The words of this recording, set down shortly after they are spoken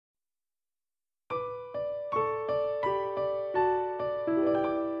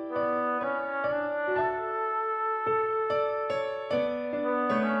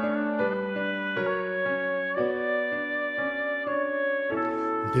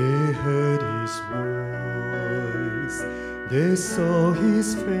They heard his voice, they saw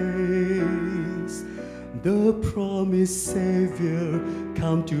his face, the promised Savior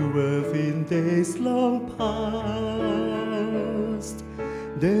come to earth in days long past.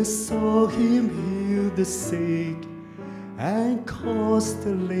 They saw him heal the sick and cause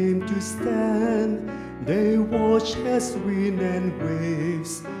the lame to stand. They watched as wind and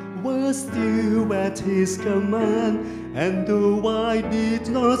waves were still at his command. And though I did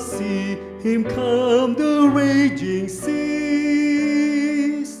not see him calm the raging seas,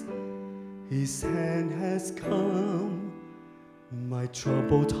 his hand has calmed my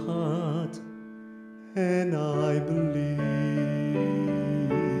troubled heart, and I believe.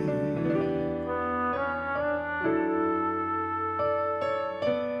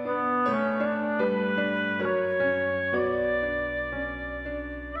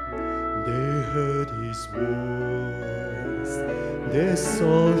 They heard his voice, they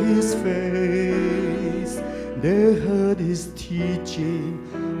saw his face, they heard his teaching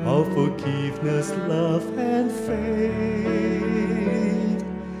of forgiveness, love, and faith.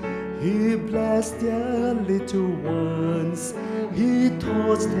 He blessed their little ones, he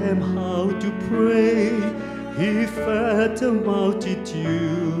taught them how to pray. He fed the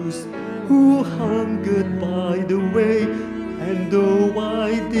multitudes who hungered by the way. And though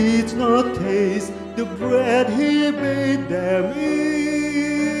I did not taste the bread he made them eat,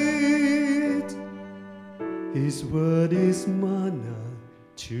 his word is manna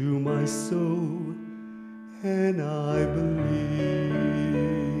to my soul, and I believe.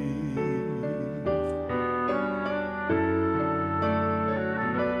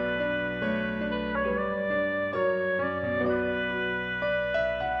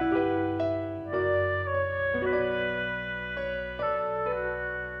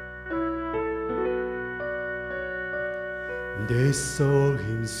 They saw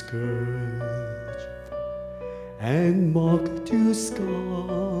him scourged and mocked to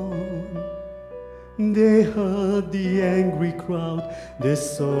scorn. They heard the angry crowd, they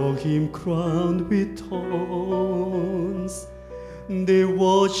saw him crowned with thorns. They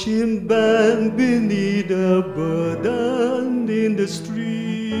watched him bend beneath a burden in the streets.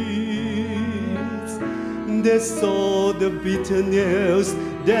 They saw the bitter nails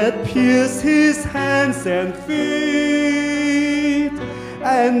that pierced his hands and feet.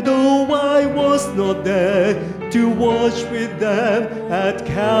 And though I was not there to watch with them at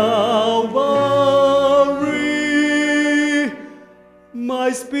Calvary,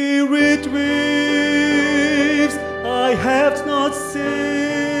 my spirit weeps. I have not seen,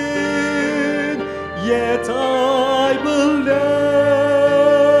 yet I believe.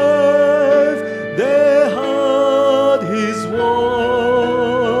 They heard his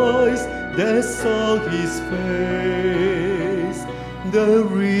voice, they saw his face. The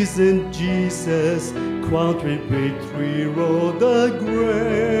risen Jesus, crowned with victory, rode the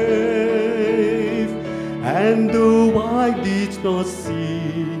grave. And though I did not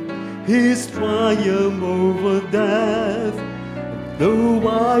see his triumph over death, though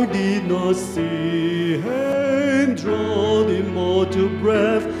I did not see him draw immortal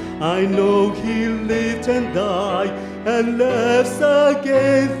breath, I know he lived and died and lives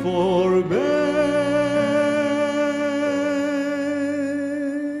again for me.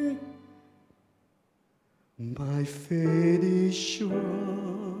 My faith is sure,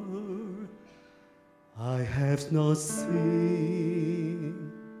 I have not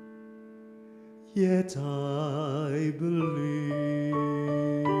seen, yet I believe.